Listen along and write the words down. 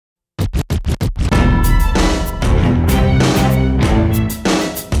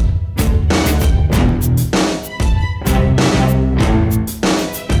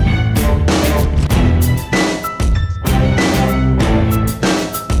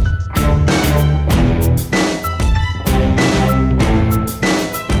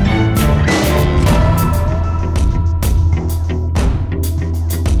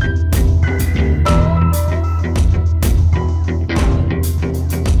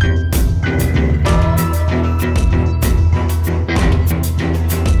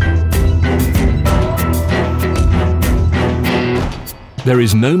There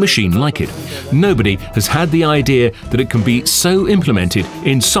is no machine like it. Nobody has had the idea that it can be so implemented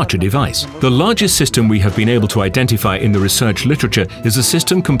in such a device. The largest system we have been able to identify in the research literature is a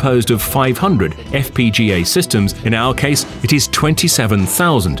system composed of 500 FPGA systems. In our case, it is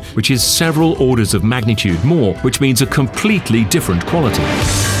 27,000, which is several orders of magnitude more, which means a completely different quality.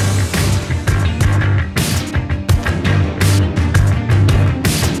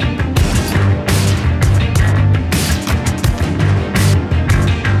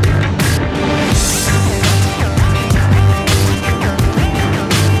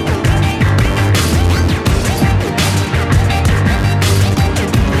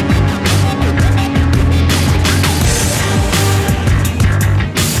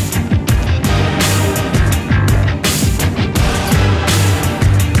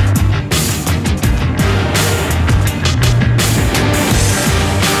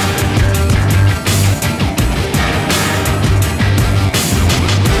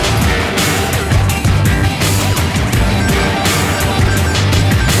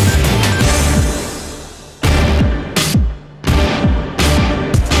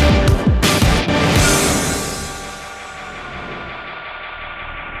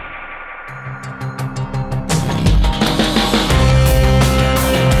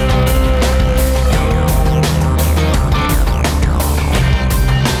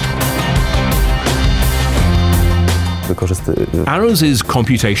 Aruz's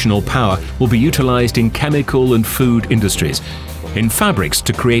computational power will be utilized in chemical and food industries, in fabrics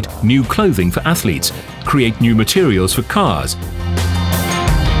to create new clothing for athletes, create new materials for cars,